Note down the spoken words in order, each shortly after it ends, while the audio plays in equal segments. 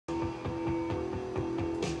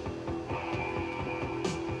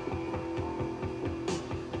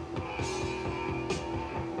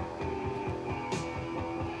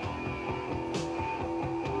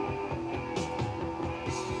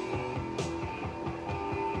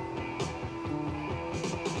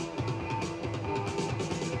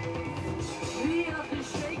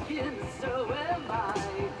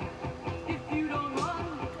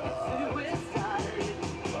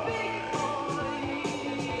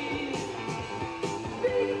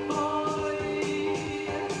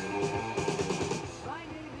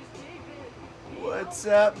What's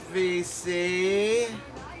up, VC?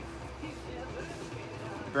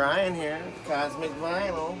 Brian here, Cosmic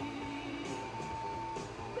Vinyl.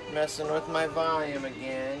 Messing with my volume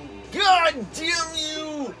again. God damn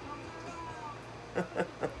you!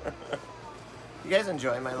 You guys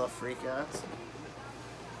enjoy my little freakouts?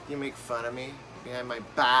 You make fun of me behind my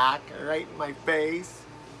back, right in my face.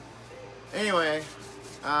 Anyway,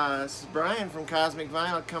 this is Brian from Cosmic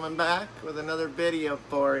Vinyl coming back with another video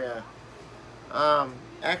for you.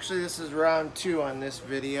 Actually, this is round 2 on this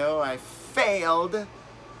video. I failed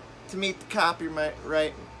to meet the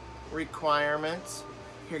copyright requirements.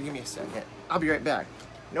 Here, give me a second. I'll be right back.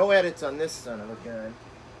 No edits on this son of a gun.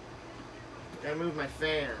 Gotta move my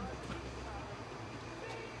fan.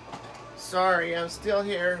 Sorry, I'm still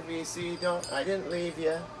here, VC. I didn't leave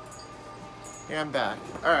you. Here, I'm back.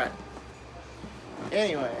 Alright.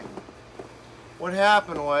 Anyway, what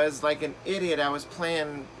happened was, like an idiot, I was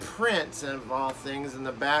playing Prince, of all things, in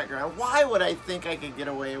the background. Why would I think I could get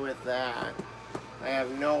away with that? I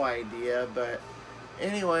have no idea, but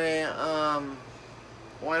anyway,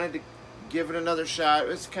 wanted to give it another shot. It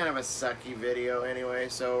was kind of a sucky video anyway,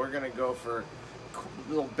 so we're gonna go for a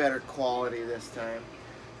little better quality this time.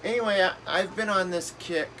 Anyway, I've been on this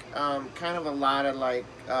kick, kind of a lot of like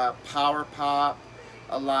power pop,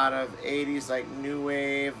 a lot of 80s like new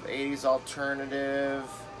wave, 80s alternative,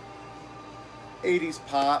 80s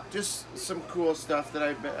pop, just some cool stuff that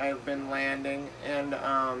I've been landing, and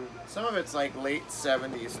some of it's like late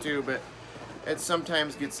 70s too, but it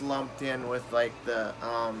sometimes gets lumped in with like the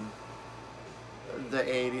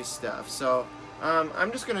 80s stuff. So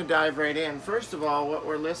I'm just gonna dive right in. First of all, what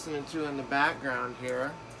we're listening to in the background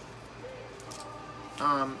here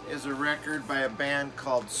is a record by a band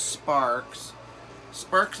called Sparks.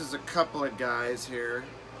 Sparks is a couple of guys here.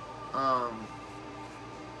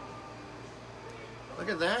 Look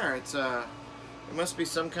at there. It must be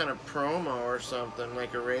some kind of promo or something,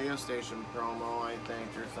 like a radio station promo, I think,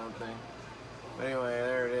 or something. But anyway,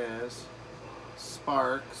 there it is.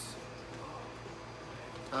 Sparks.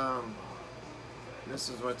 This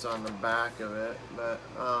is what's on the back of it, but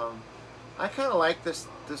I kind of like this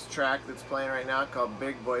track that's playing right now called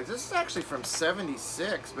Big Boys. This is actually from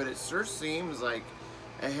 '76, but it sure seems like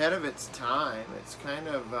ahead of its time. It's kind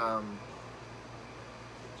of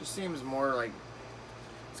just seems more like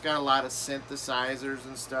it's got a lot of synthesizers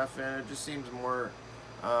and stuff in it. It just seems more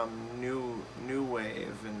new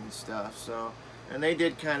wave and stuff. So, and they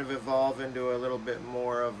did kind of evolve into a little bit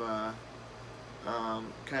more of a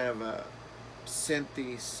kind of a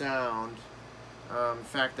synthy sound. In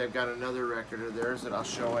fact, I've got another record of theirs that I'll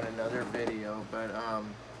show in another video. But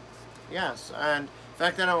yes, and in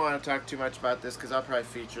fact, I don't want to talk too much about this because I'll probably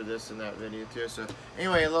feature this in that video too. So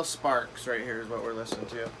anyway, a little Sparks right here is what we're listening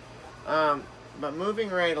to. But moving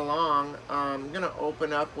right along, I'm gonna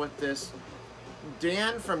open up with this.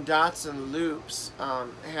 Dan from Dots and Loops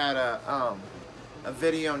had a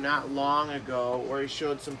video not long ago where he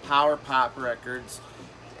showed some power pop records,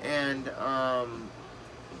 and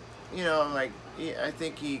you know, like I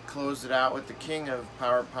think he closed it out with the king of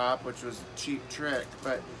power pop, which was Cheap Trick.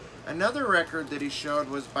 But another record that he showed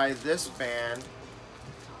was by this band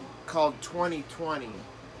called 2020.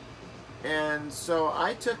 And so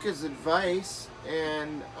I took his advice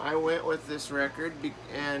and I went with this record,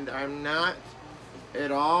 and I'm not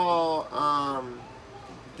at all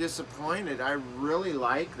disappointed. I really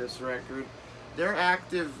like this record. They're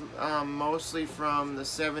active mostly from the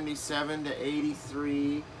 77 to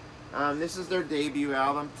 83. This is their debut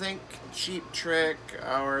album. Think Cheap Trick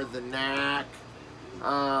or The Knack.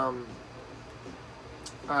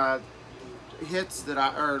 Hits that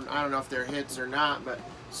I don't know if they're hits or not, but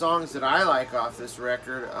songs that I like off this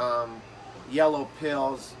record. Yellow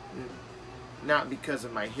Pills, not because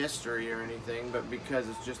of my history or anything, but because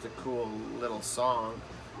it's just a cool little song.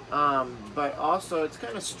 But also it's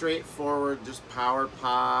kind of straightforward, just power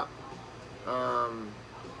pop.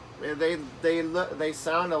 They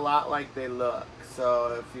sound a lot like they look,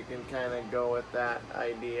 so if you can kind of go with that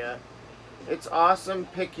idea. It's awesome,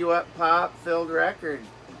 pick you up pop filled record.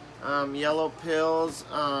 Yellow Pills,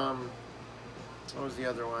 what was the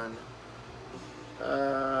other one?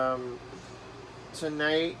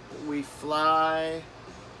 Tonight We Fly,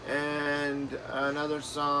 and another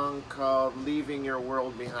song called Leaving Your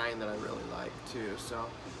World Behind that I really like too. So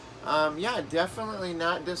yeah, definitely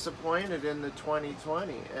not disappointed in the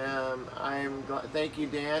 2020. Thank you,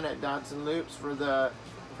 Dan at Dots and Loops, for the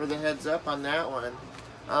heads up on that one.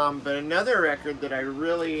 But another record that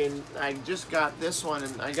I just got this one,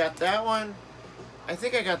 and I got that one. I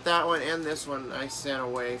think I got that one and this one I sent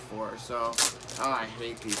away for. So, oh, I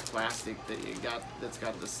hate these plastic that you got that's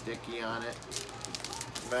got the sticky on it.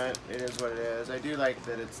 but it is what it is. I do like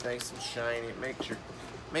that it's nice and shiny. It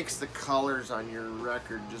makes the colors on your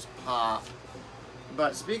record just pop.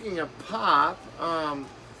 But speaking of pop,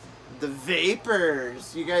 the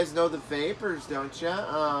Vapors. You guys know the Vapors, don't you?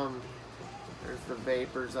 There's the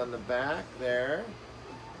Vapors on the back there.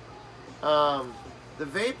 The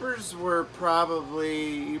Vapors were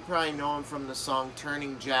you probably know them from the song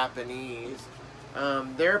Turning Japanese.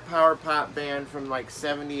 They're a power pop band from like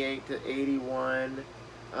 78 to 81.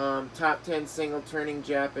 Top 10 single Turning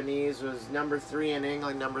Japanese was #3 in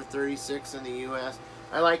England, number 36 in the US.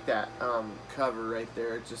 I like that cover right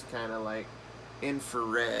there. It's just kind of like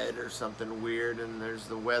infrared or something weird, and there's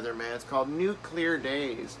the Weatherman. It's called Nuclear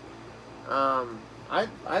Days.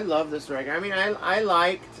 I love this record. I mean, I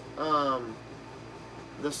liked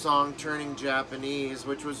the song Turning Japanese,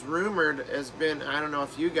 which was rumored I don't know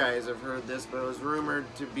if you guys have heard this, but it was rumored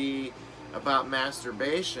to be about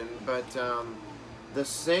masturbation. But the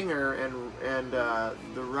singer and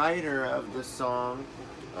the writer of the song,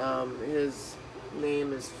 his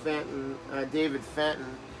name is Fenton, David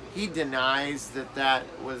Fenton. He denies that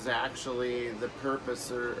was actually the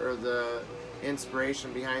purpose or the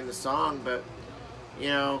inspiration behind the song, but you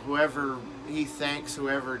know, he thanks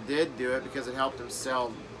whoever did do it because it helped him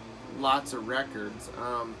sell lots of records,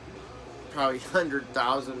 probably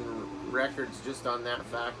 100,000 records just on that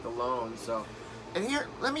fact alone. So, and here,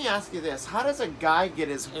 let me ask you this: how does a guy get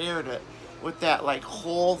his hair with that like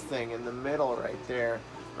hole thing in the middle right there?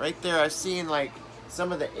 Right there, I've seen like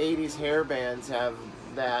some of the '80s hair bands have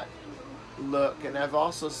that look, and I've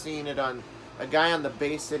also seen it on a guy on the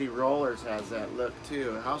Bay City Rollers has that look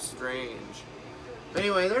too. How strange.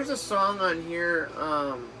 Anyway, there's a song on here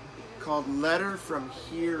called Letter from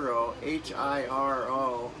Hiro,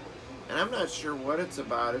 H-I-R-O, and I'm not sure what it's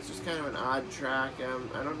about. It's just kind of an odd track.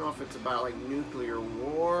 I don't know if it's about like nuclear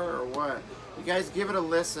war or what. You guys give it a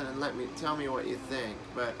listen and tell me what you think.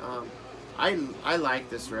 But I like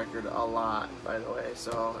this record a lot, by the way,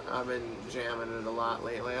 so I've been jamming it a lot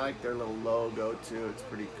lately. I like their little logo too. It's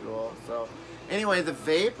pretty cool. So anyway, the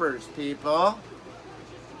Vapors, people.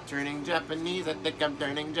 Turning Japanese, I think I'm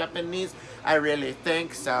turning Japanese. I really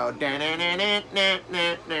think so.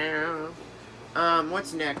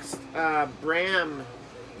 What's next? Bram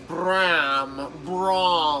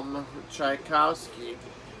Tchaikovsky.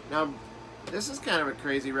 Now, this is kind of a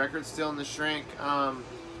crazy record, still in the shrink.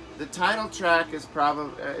 The title track is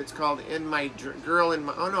it's called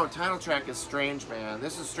title track is Strange Man.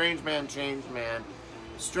 This is Strange Man, Changed Man.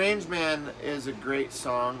 Strange Man is a great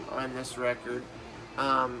song on this record.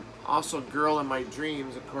 Also Girl in My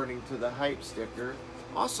Dreams, according to the hype sticker.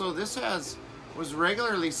 Also, this was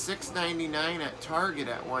regularly $6.99 at Target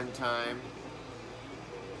at one time.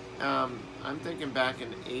 I'm thinking back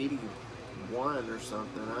in '81 or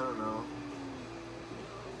something, I don't know.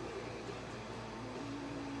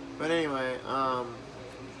 But anyway,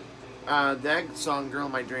 that song, Girl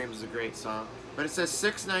in My Dreams, is a great song. But it says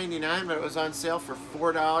 $6.99, but it was on sale for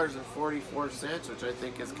 $4.44, which I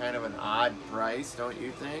think is kind of an odd price, don't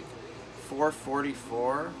you think?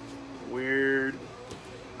 $4.44? Weird.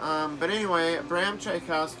 But anyway, Bram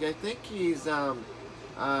Tchaikovsky, I think he's, I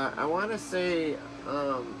want to say,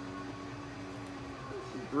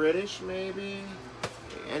 British maybe?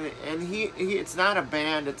 And he it's not a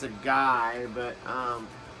band, it's a guy, but,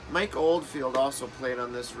 Mike Oldfield also played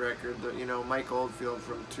on this record. You know, Mike Oldfield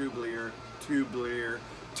from Tubular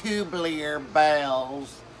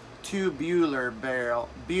Bells. Tubular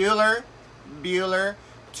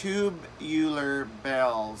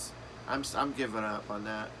Bells. I'm giving up on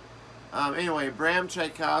that. Anyway, Bram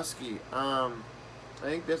Tchaikovsky. I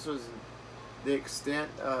think this was the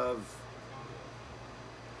extent of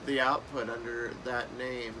the output under that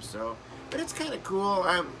name. So, but it's kind of cool.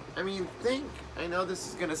 I know this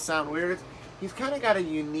is gonna sound weird. He's kind of got a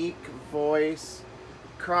unique voice,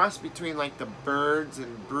 cross between like the Byrds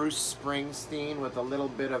and Bruce Springsteen, with a little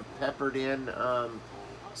bit of peppered in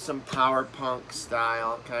some power punk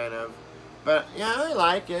style kind of. But yeah, I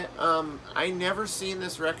like it. I never seen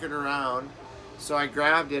this record around, so I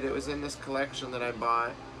grabbed it. It was in this collection that I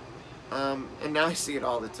bought. And now I see it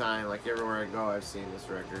all the time. Like everywhere I go, I've seen this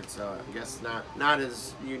record. So I guess not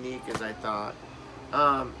as unique as I thought.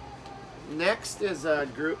 Next is a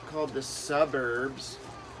group called The Suburbs.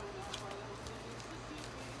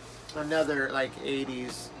 Another like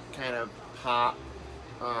 80s kind of pop,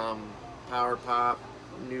 power pop,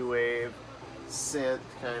 new wave, synth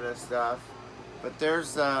kind of stuff. But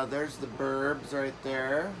there's the Burbs right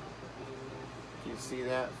there. You see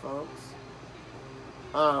that, folks?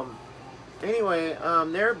 Anyway,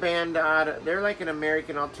 they're a band they're like an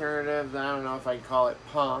American alternative. I don't know if I'd call it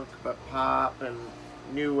punk, but pop and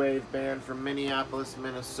new wave band from Minneapolis,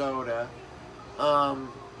 Minnesota.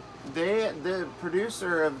 The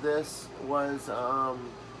producer of this was oh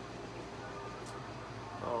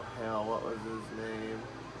hell, what was his name?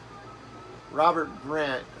 Robert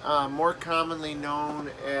Brent, more commonly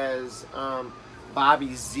known as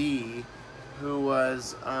Bobby Z, who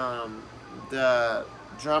was the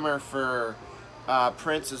drummer for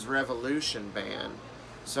Prince's Revolution band.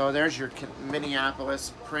 So there's your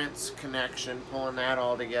Minneapolis Prince connection, pulling that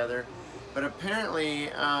all together. But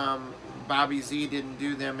apparently Bobby Z didn't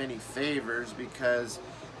do them any favors, because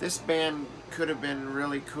this band could have been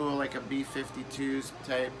really cool, like a B-52s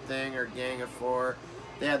type thing, or Gang of Four.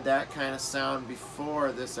 They had that kind of sound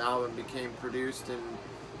before this album became produced and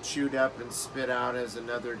chewed up and spit out as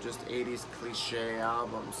another just 80s cliche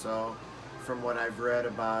album. So from what I've read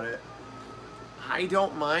about it, I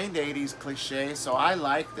don't mind 80s cliche, so I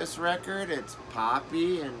like this record. It's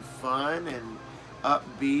poppy and fun and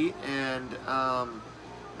upbeat, and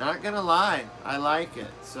not gonna lie, I like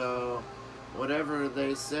it. So whatever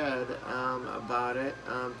they said about it,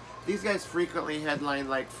 these guys frequently headline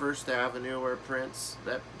like First Avenue, where Prince,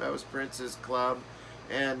 that was Prince's club,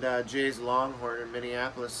 and Jay's Longhorn in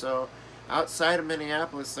Minneapolis. So outside of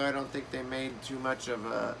Minneapolis, though, I don't think they made too much of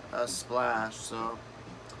a splash. So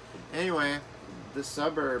anyway, the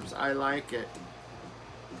Suburbs, I like it.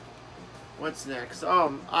 What's next?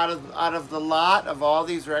 Oh, out of the lot of all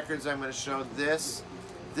these records I'm going to show, this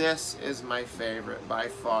is my favorite by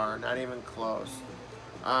far, not even close.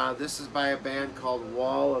 This is by a band called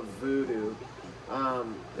Wall of Voodoo.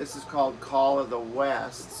 This is called Call of the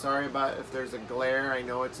West. Sorry about if there's a glare. I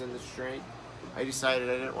know it's in the shrink. I decided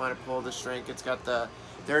I didn't want to pull the shrink. It's got the,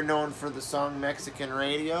 they're known for the song Mexican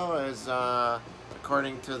Radio, as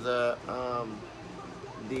according to the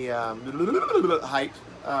hype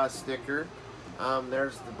sticker.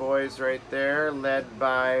 There's the boys right there, led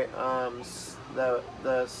by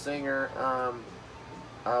the singer,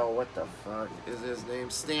 oh, what the fuck is his name?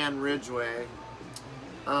 Stan Ridgway.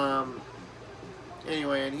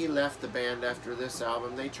 Anyway, and he left the band after this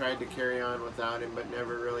album. They tried to carry on without him, but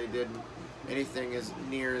never really did anything as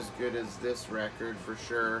near as good as this record, for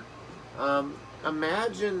sure.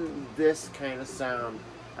 Imagine this kind of sound.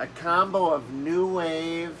 A combo of new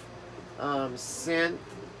wave, synth,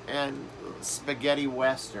 and spaghetti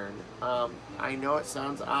western. I know it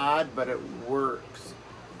sounds odd, but it works.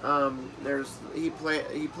 He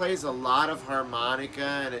plays a lot of harmonica,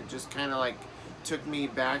 and it just kind of like took me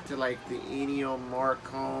back to like the Ennio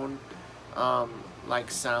Morricone like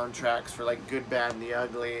soundtracks for like Good, Bad, and the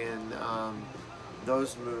Ugly, and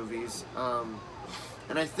those movies.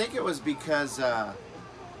 And I think it was because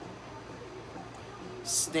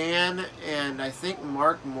Stan and I think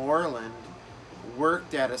Mark Moreland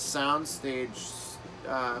worked at a soundstage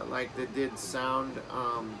like that did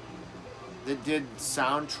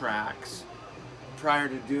soundtracks prior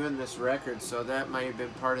to doing this record, so that might have been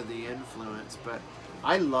part of the influence. But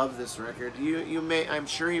I love this record. I'm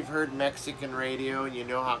sure you've heard Mexican Radio, and you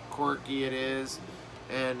know how quirky it is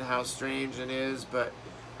and how strange it is, but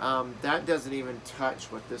that doesn't even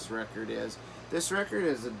touch what this record is. This record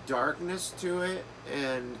has a darkness to it,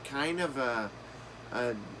 and kind of a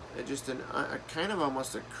kind of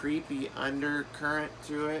almost a creepy undercurrent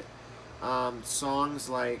to it. Songs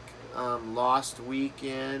like Lost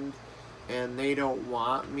Weekend and They Don't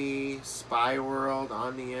Want Me, Spy World,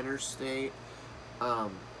 On the Interstate.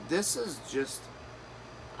 This is just,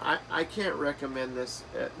 I can't recommend this.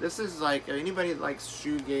 This is like, anybody that likes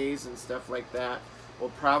shoegaze and stuff like that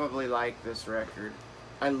will probably like this record.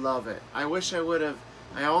 I love it. I wish I would have,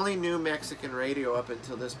 I only knew Mexican Radio up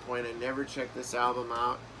until this point. I never checked this album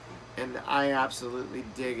out, and I absolutely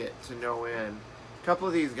dig it to no end. A couple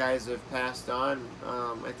of these guys have passed on.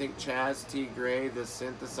 I think Chaz T. Gray, the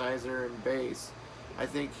synthesizer and bass, I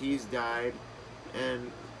think he's died.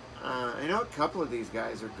 And I know a couple of these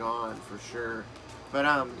guys are gone for sure. But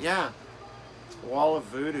yeah, Wall of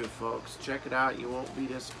Voodoo, folks. Check it out. You won't be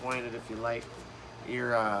disappointed if you like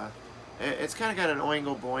your... it's kind of got an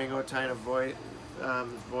Oingo Boingo kind of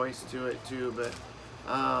voice to it too, but...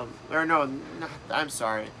 or no, I'm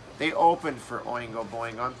sorry. They opened for Oingo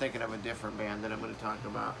Boingo. I'm thinking of a different band that I'm going to talk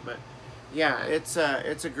about. But yeah, it's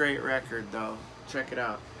a great record, though. Check it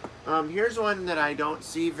out. Here's one that I don't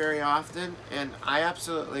see very often, and I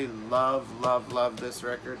absolutely love this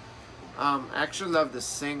record. I actually love the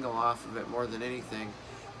single off of it more than anything.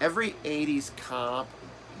 Every 80s comp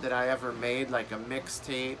that I ever made, like a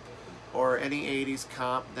mixtape or any 80s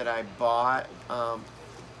comp that I bought on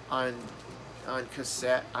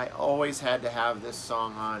cassette, I always had to have this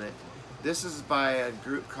song on it. This is by a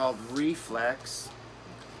group called Reflex,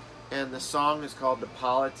 and the song is called "The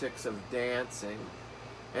Politics of Dancing,"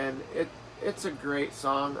 and it's a great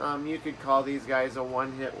song. You could call these guys a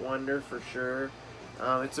one-hit wonder for sure.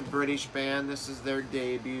 It's a British band. This is their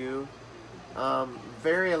debut.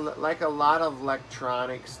 Very like a lot of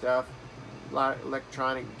electronic stuff,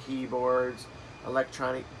 electronic keyboards,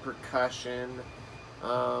 electronic percussion,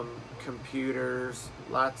 computers,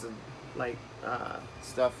 lots of like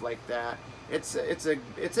stuff like that. It's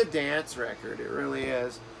a dance record. It really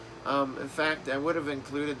is. In fact, I would have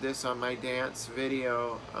included this on my dance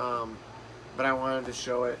video, but I wanted to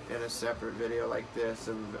show it in a separate video like this,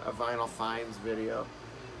 a Vinyl Finds video.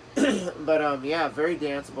 But yeah, very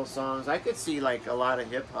danceable songs. I could see like a lot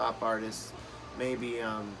of hip hop artists maybe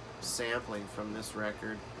sampling from this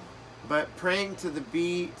record. But Praying to the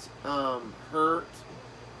Beat, Hurt,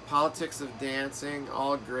 Politics of Dancing,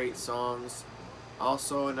 all great songs.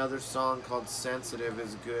 Also another song called Sensitive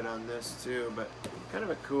is good on this too, but kind of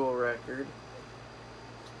a cool record.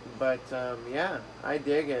 But yeah, I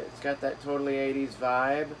dig it. It's got that totally 80s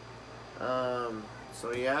vibe.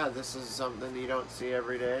 So yeah, this is something you don't see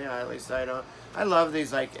every day. At least I don't. I love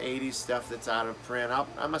these like 80s stuff that's out of print.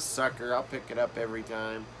 I'm a sucker. I'll pick it up every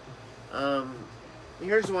time.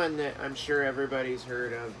 Here's one that I'm sure everybody's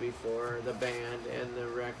heard of before, the band and the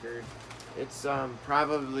record. It's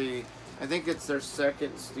probably, I think it's their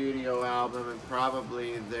second studio album and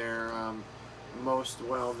probably their most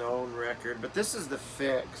well-known record. But this is the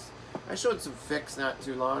Fix. I showed some Fix not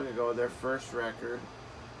too long ago, their first record.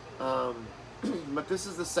 But this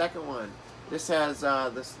is the second one. This has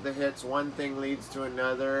the hits One Thing Leads to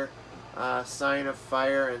Another, Sign of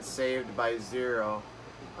Fire, and Saved by Zero.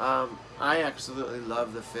 I absolutely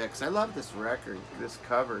love the Fix. I love this record, this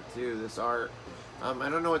cover too, this art. I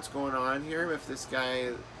don't know what's going on here. If this guy,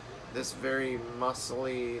 this very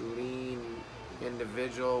muscly, lean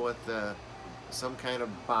individual with some kind of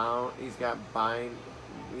bound, he's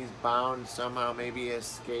bound somehow. Maybe he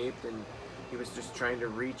escaped and he was just trying to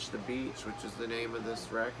reach the beach, which is the name of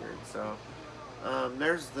this record. So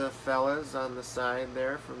there's the fellas on the side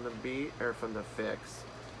there from the beat or from the Fix.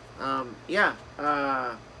 Yeah,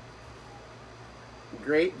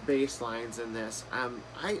 great bass lines in this.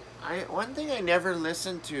 One thing I never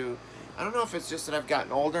listened to, I don't know if it's just that I've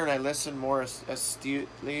gotten older and I listen more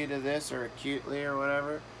astutely to this or acutely or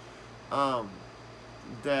whatever, I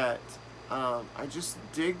just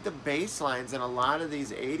dig the bass lines in a lot of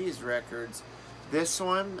these 80s records. This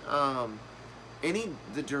one,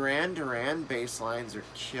 the Duran Duran bass lines are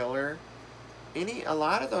killer. A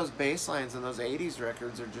lot of those bass lines in those 80s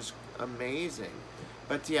records are just amazing.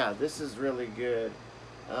 But yeah, this is really good.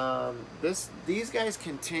 These guys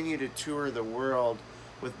continue to tour the world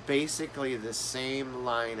with basically the same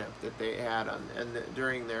lineup that they had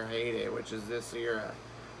during their heyday, which is this era.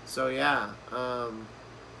 So yeah,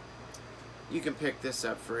 you can pick this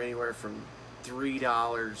up for anywhere from $3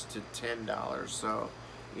 to $10. So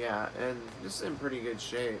yeah, and this is in pretty good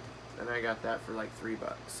shape, and I got that for like $3.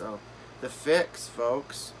 So the Fix,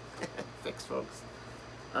 folks. Fix, folks.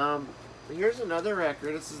 Here's another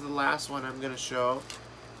record. This is the last one I'm gonna show.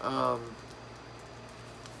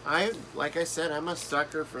 Like I said, I'm a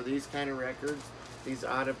sucker for these kind of records, these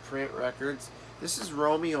out of print records. This is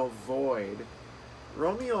Romeo Void.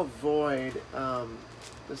 Romeo Void,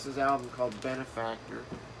 this is an album called Benefactor.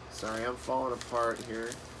 Sorry, I'm falling apart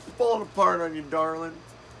here. Falling apart on you, darling.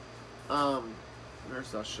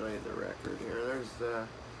 First I'll show you the record here. There's the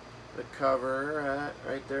cover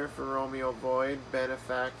right there for Romeo Void,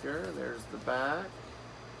 Benefactor. There's the back,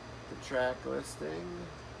 the track listing.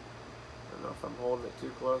 I don't know if I'm holding it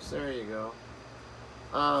too close. There you go.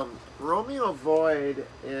 Romeo Void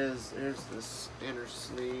here's this inner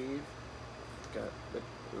sleeve. Got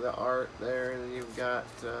the art there, and you've got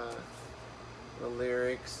the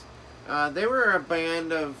lyrics. They were a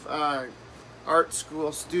band of art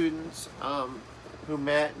school students who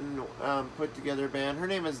met and put together a band. Her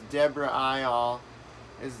name is Deborah Ayal,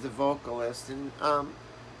 is the vocalist, and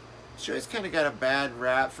she always kind of got a bad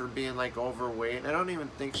rap for being like overweight. I don't even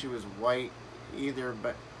think she was white either,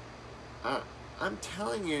 but I'm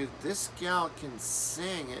telling you, this gal can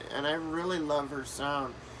sing, and I really love her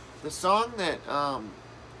sound. The song that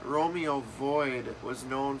Romeo Void was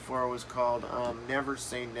known for was called Never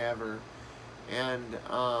Say Never, and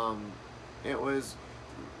it was,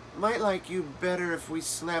 might like you better if we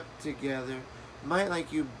slept together, might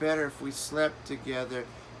like you better if we slept together,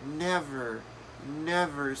 never,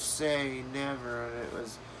 never say never. And it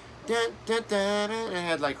was dun, dun, dun, dun. It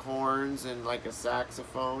had like horns and like a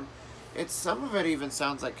saxophone. Some of it even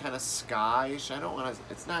sounds like kind of ska-ish. I don't want to,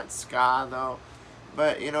 it's not ska though,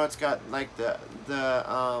 but you know, it's got like the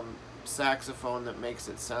saxophone that makes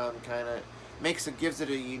it sound kind of gives it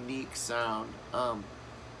a unique sound.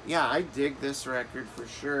 Yeah, I dig this record for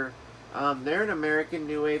sure. They're an American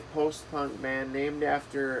new wave post-punk band named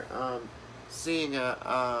after seeing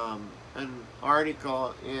an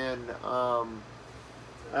article in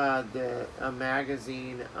a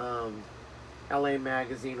magazine, LA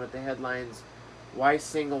magazine, with the headlines, "Why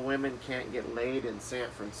Single Women Can't Get Laid in San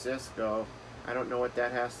Francisco." I don't know what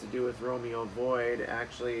that has to do with Romeo Void.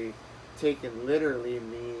 Actually, taken literally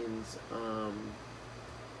means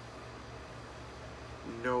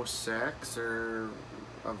no sex, or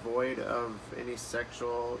a void of any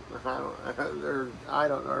sexual, I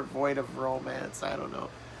don't know, or void of romance. I don't know.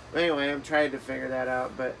 But anyway, I'm trying to figure that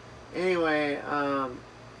out. But anyway,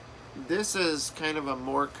 this is kind of a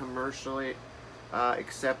more commercially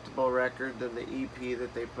acceptable record than the EP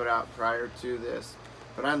that they put out prior to this.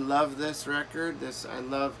 But I love this record. I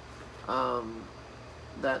love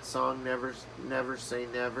that song, Never Say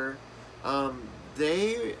Never.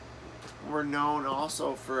 They were known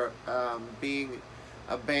also for being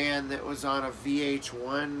a band that was on a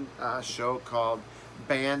VH1 show called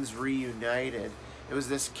Bands Reunited. It was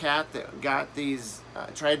this cat that got these,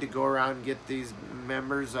 tried to go around and get these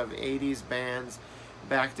members of 80s bands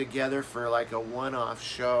back together for like a one-off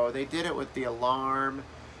show. They did it with The Alarm.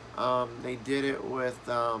 They did it with,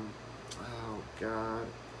 oh God,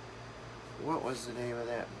 what was the name of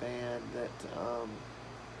that band that,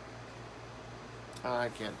 I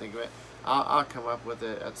can't think of it. I'll come up with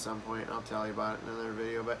it at some point. I'll tell you about it in another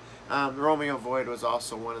video. But Romeo Void was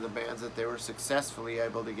also one of the bands that they were successfully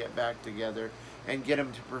able to get back together and get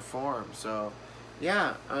them to perform. So,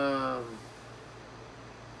 yeah.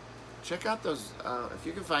 Check out those, if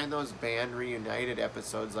you can find those Band Reunited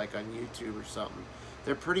episodes like on YouTube or something.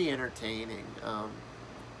 They're pretty entertaining.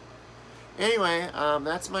 Anyway,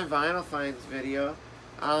 that's my vinyl finds video.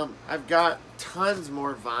 I've got tons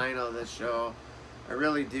more vinyl this show. I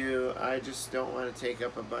really do. I just don't want to take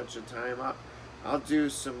up a bunch of time. I'll do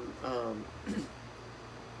some,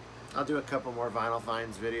 I'll do a couple more vinyl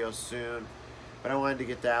finds videos soon, but I wanted to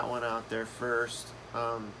get that one out there first.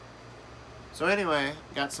 So anyway,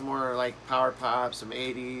 got some more like power pop, some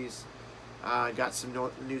 80s. Got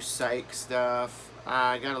some new psych stuff.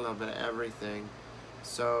 I got a little bit of everything.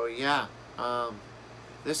 So yeah,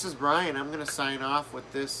 this is Brian. I'm gonna sign off with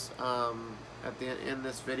this at the end of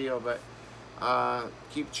this video, but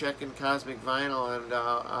keep checking Cosmic Vinyl, and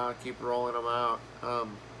I'll keep rolling them out. I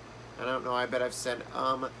don't know, I bet I've said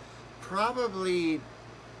probably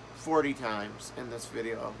 40 times in this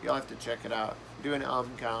video. You'll have to check it out. Do an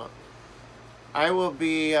count. I will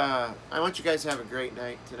be, I want you guys to have a great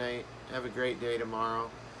night tonight. Have a great day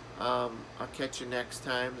tomorrow. I'll catch you next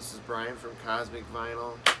time. This is Brian from Cosmic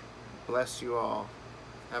Vinyl. Bless you all.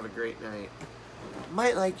 Have a great night.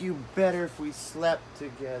 Might like you better if we slept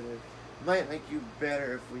together. Might like you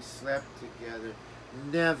better if we slept together.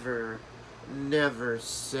 Never, never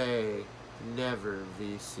say never,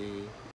 VC.